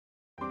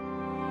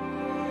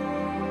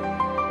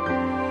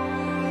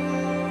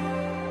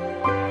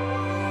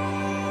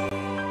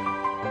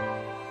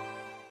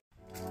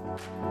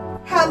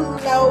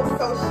Hello,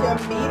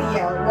 social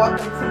media.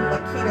 Welcome to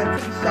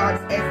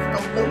Lakitatsharpe's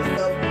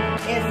exclusive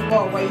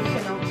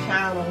inspirational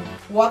channel.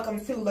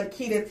 Welcome to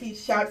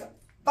Lakitatsharpe's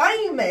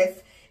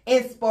famous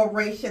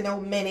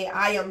inspirational minute.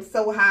 I am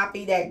so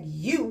happy that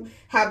you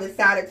have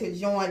decided to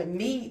join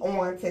me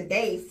on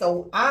today.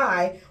 So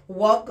I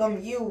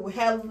welcome you.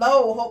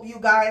 Hello. Hope you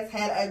guys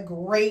had a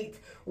great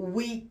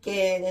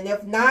weekend. And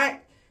if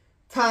not,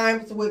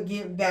 times will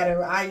get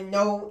better. I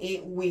know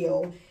it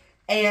will.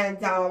 And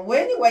well,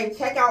 anyway,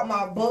 check out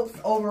my books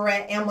over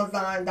at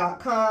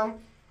Amazon.com.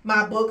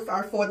 My books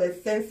are for the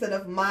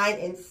sensitive mind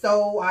and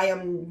soul. I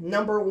am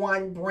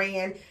 #1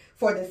 brand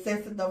for the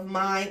sensitive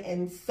mind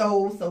and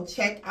soul. So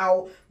check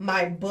out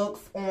my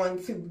books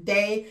on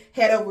today.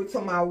 Head over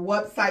to my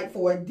website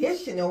for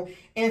additional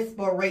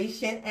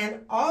inspiration.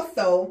 And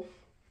also,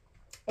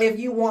 if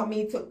you want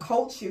me to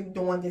coach you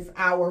during this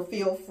hour,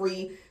 feel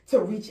free to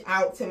reach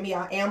out to me.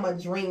 I am a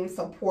dream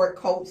support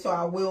coach, so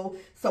I will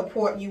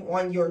support you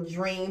on your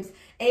dreams.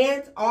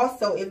 And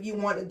also, if you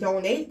want to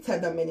donate to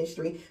the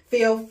ministry,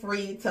 feel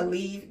free to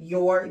leave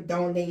your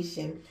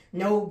donation.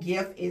 No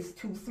gift is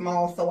too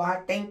small, so I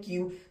thank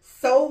you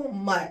so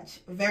much,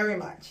 very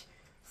much.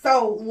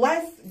 So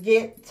let's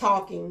get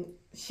talking,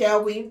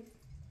 shall we?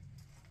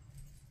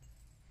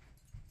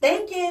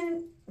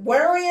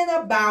 Worrying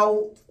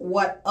about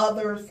what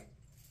others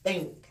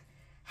think.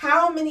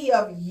 How many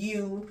of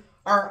you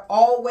are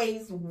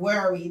always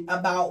worried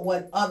about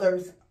what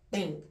others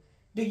think?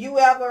 Do you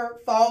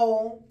ever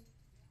fall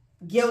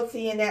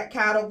guilty in that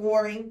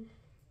category?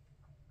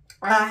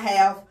 I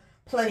have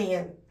plenty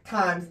of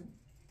times.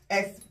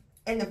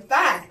 In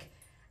fact,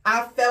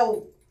 I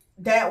felt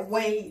that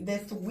way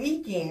this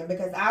weekend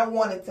because I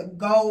wanted to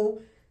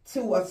go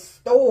to a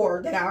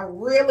store that I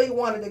really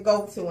wanted to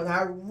go to, and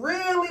I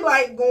really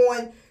like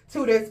going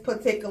to this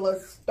particular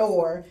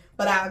store,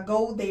 but I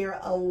go there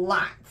a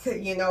lot,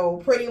 you know,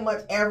 pretty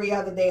much every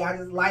other day. I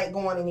just like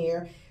going in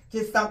there,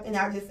 just something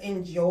I just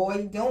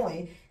enjoy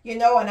doing, you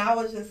know. And I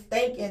was just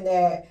thinking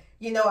that,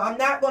 you know, I'm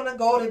not going to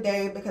go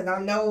today because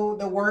I know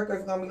the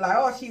workers going to be like,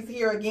 oh, she's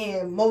here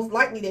again. Most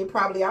likely they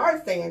probably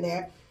are saying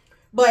that.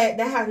 But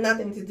that has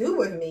nothing to do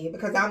with me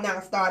because I'm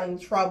not starting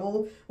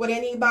trouble with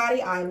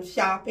anybody. I am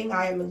shopping.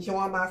 I am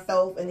enjoying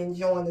myself and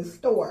enjoying the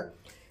store,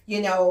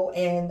 you know.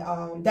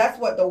 And that's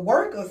what the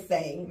workers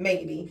say,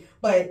 maybe.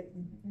 But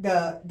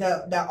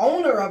the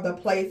owner of the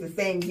place is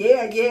saying,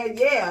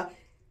 yeah,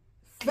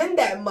 spend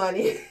that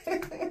money.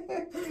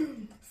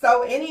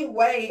 So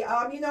anyway,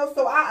 you know,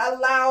 so I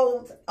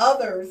allowed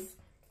others'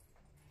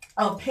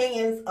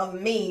 opinions of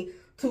me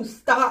to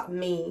stop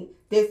me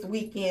this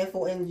weekend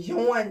for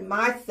enjoying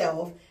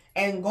myself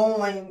and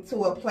going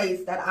to a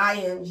place that I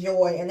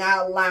enjoy, and I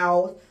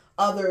allowed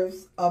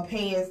others'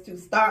 opinions to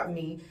stop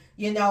me.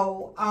 You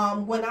know,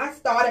 when I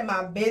started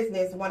my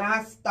business, when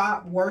I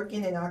stopped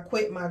working and I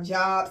quit my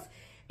jobs,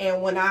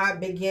 and when I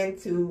began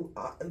to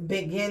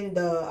begin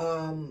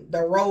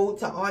the road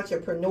to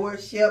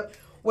entrepreneurship,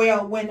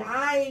 well, when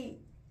I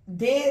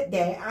did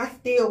that, I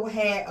still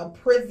had a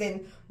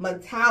prison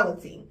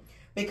mentality.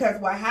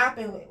 Because what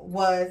happened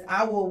was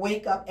I will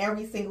wake up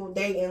every single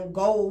day and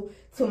go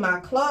to my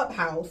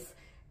clubhouse.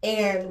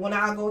 And when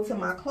I go to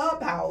my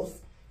clubhouse,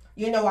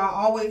 you know, I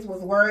always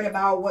was worried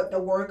about what the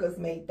workers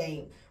may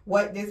think,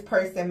 what this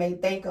person may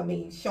think of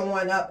me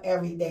showing up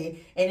every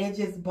day. And it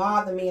just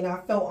bothered me, and I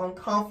felt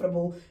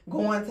uncomfortable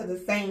going to the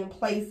same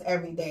place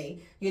every day.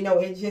 You know,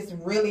 it just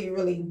really,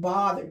 really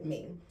bothered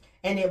me.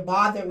 And it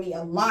bothered me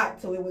a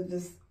lot. So it was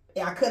just,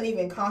 I couldn't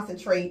even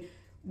concentrate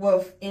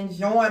with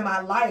enjoying my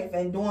life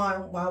and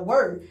doing my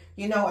work.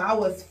 You know, I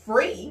was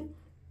free.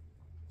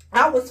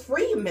 I was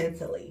free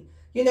mentally.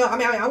 You know, I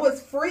mean, I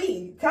was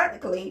free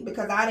technically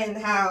because I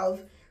didn't have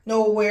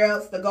nowhere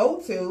else to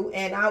go to,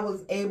 and I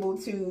was able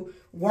to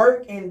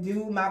work and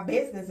do my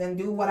business and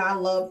do what I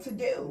love to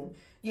do.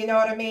 You know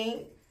what I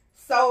mean?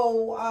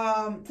 So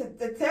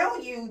to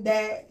tell you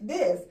that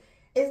this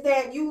is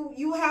that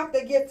you have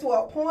to get to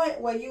a point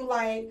where you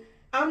like,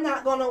 I'm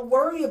not going to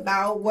worry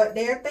about what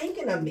they're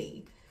thinking of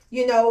me.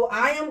 You know,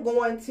 I am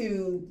going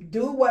to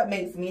do what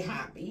makes me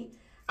happy.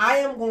 I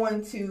am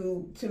going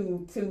to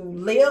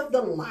live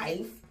the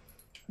life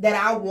that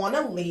I want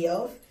to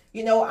live.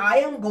 You know, I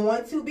am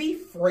going to be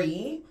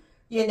free.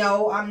 You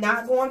know, I'm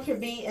not going to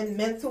be in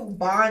mental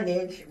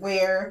bondage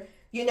where,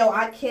 you know,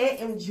 I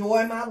can't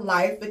enjoy my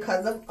life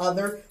because of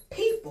other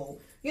people.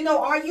 You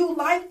know, are you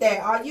like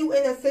that? Are you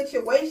in a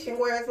situation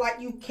where it's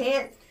like you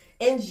can't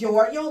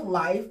enjoy your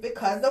life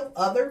because of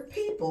other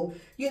people?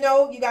 You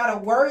know, you got to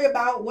worry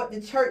about what the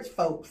church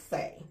folks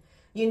say.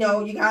 You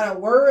know, you got to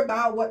worry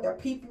about what the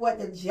people at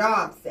the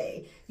job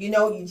say. You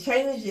know, you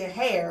change your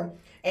hair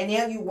and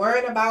then you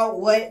worried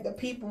about what the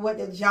people at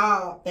the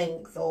job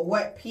thinks or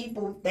what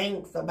people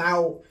thinks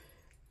about,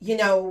 you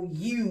know,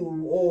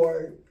 you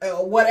or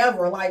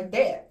whatever like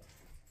that.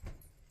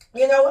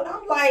 You know, and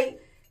I'm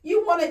like,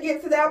 you want to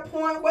get to that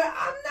point where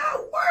I'm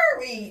not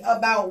worried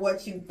about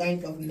what you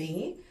think of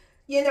me.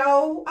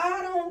 I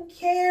don't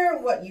care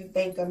what you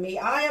think of me.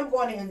 I am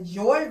going to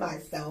enjoy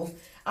myself.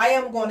 I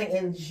am going to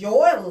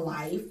enjoy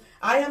life.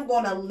 I am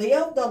going to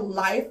live the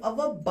life of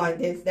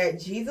abundance that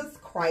Jesus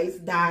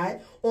Christ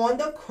died on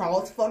the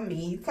cross for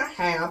me to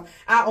have.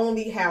 I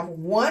only have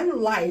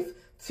one life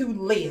to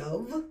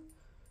live,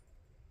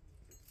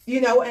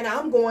 and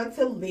I'm going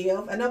to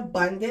live an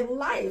abundant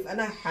life and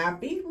a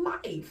happy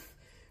life.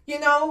 You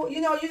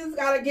just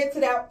got to get to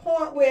that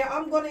point where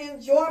I'm going to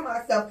enjoy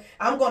myself.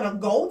 I'm going to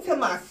go to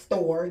my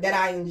store that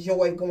I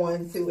enjoy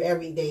going to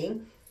every day.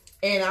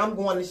 And I'm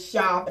going to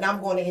shop and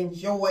I'm going to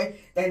enjoy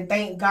and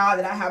thank God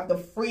that I have the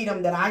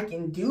freedom that I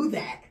can do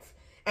that.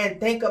 And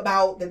think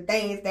about the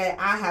things that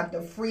I have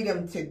the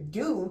freedom to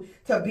do,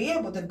 to be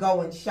able to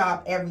go and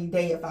shop every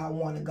day if I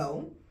want to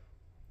go.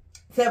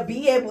 To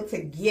be able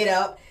to get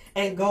up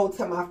and go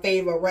to my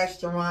favorite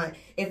restaurant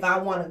if I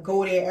want to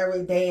go there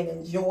every day and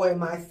enjoy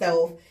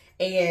myself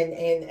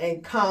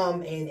and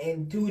come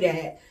and do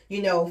that.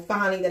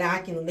 Finally that I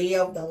can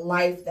live the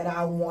life that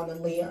I want to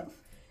live.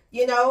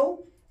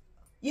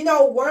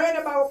 Worrying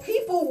about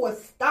people will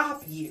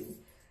stop you.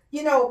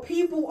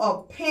 People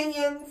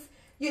opinions.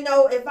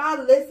 If I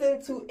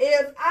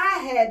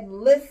had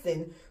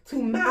listened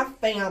to my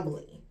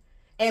family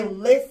and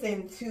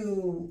listened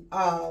to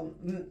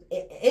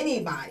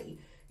anybody,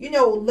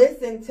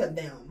 listen to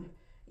them,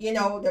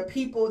 the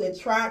people that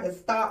tried to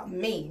stop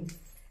me,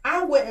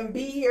 I wouldn't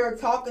be here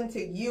talking to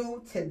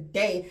you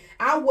today.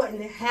 I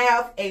wouldn't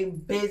have a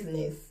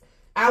business.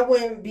 I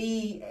wouldn't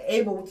be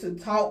able to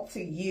talk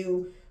to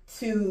you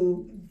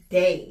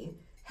today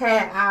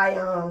had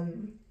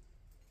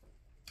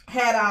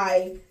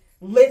I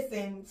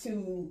listened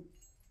to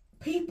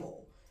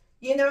people.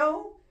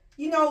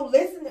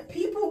 Listen,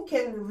 people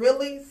can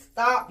really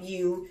stop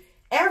you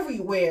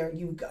everywhere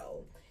you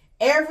go.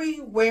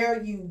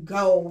 Everywhere you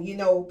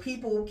go,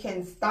 people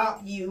can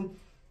stop you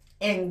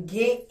and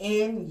get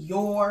in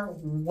your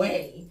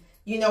way,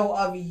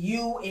 of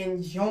you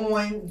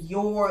enjoying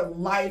your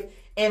life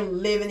and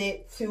living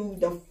it to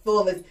the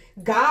fullest.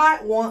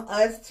 God wants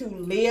us to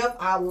live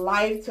our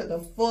life to the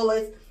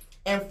fullest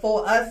and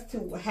for us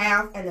to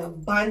have an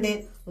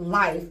abundant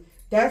life.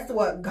 That's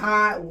what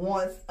God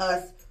wants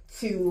us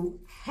to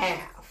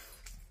have.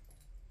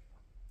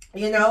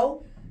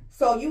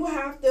 So you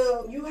have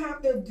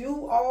to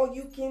do all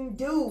you can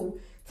do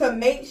to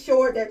make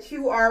sure that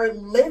you are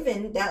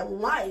living that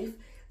life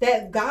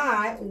that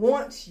God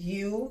wants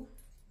you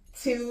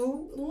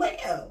to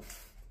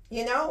live,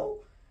 and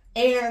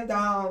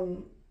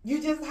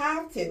you just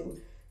have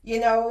to,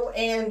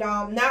 and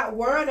not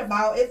worrying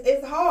about it.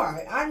 It's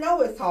hard. I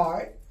know it's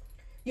hard.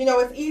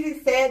 It's easy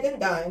said than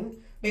done,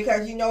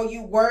 because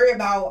you worry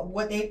about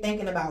what they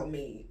thinking about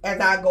me as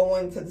I go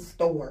into the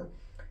store,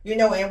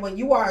 and when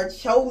you are a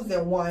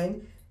chosen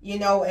one,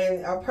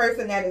 and a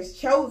person that is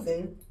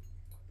chosen,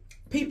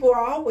 people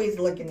are always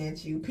looking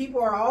at you.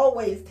 People are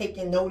always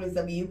taking notice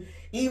of you.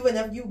 Even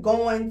if you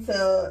going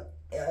to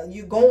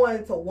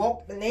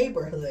walk the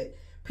neighborhood,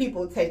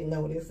 people take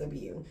notice of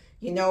you.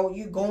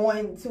 You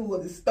going to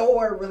the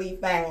store really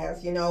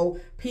fast,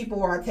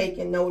 people are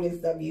taking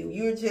notice of you.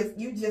 You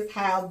just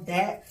have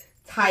that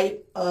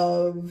type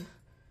of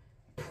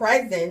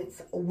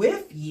presence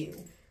with you,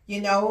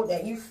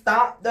 that you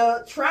stop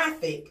the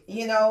traffic,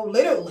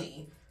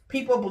 literally.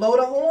 People blow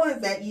the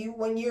horns at you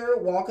when you're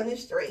walking the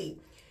street.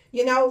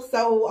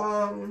 So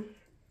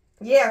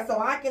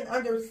I can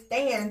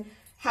understand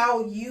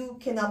how you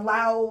can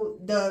allow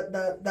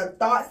the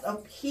thoughts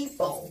of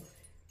people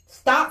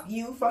stop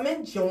you from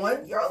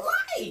enjoying your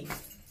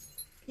life.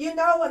 You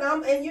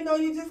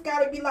just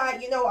gotta be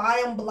like,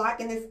 I am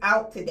blocking this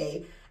out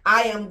today.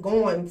 I am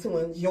going to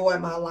enjoy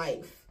my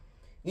life.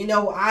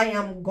 I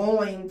am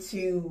going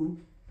to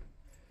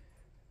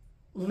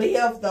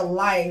live the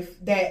life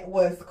that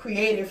was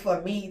created for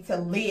me to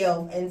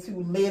live, and to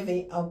live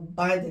it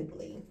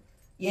abundantly.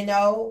 And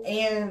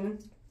I'm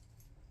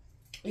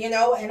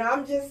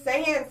just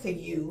saying to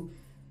you,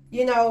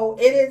 it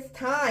is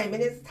time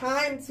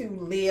to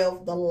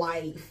live the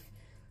life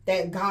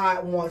that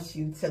God wants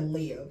you to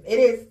live. It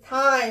is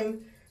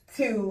time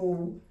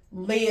to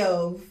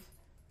live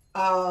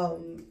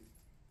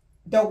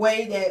the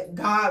way that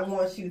God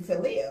wants you to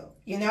live.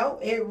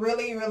 It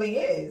really, really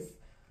is.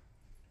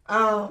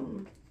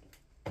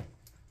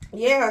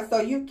 So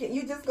you're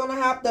gonna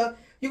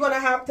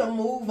have to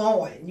move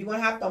on. You're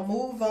gonna have to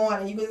move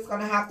on, and you're just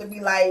gonna have to be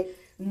like,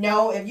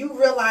 no, if you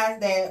realize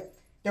that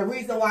the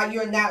reason why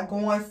you're not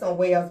going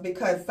somewhere is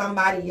because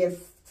somebody is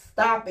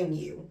stopping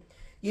you.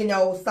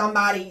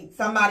 Somebody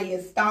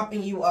is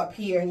stopping you up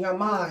here in your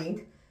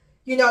mind.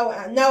 No,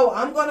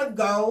 I'm gonna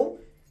go.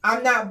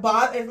 I'm not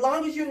bothered. As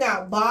long as you're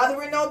not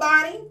bothering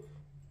nobody,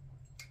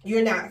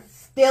 you're not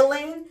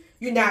stealing,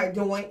 you're not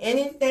doing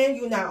anything,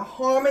 you're not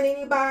harming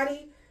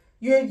anybody.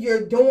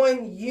 You're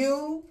doing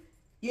you.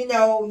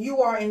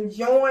 You are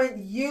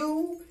enjoying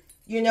you.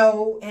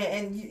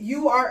 And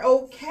you are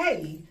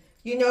okay.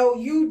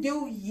 You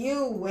do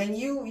you, and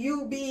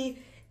you be,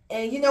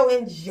 and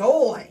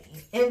enjoy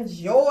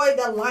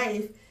the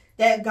life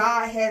that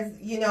God has,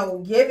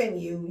 given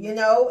you,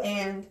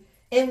 and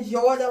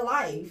enjoy the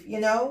life,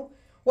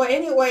 Well,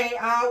 anyway,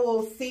 I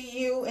will see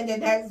you in the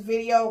next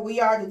video. We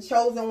are the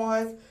chosen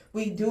ones.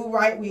 We do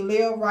right. We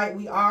live right.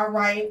 We are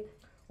right.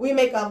 We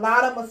make a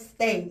lot of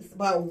mistakes,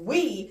 but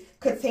we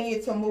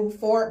continue to move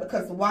forward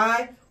because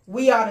why?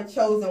 We are the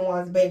chosen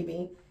ones,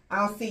 baby.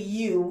 I'll see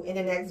you in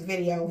the next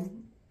video.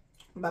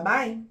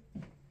 Bye-bye.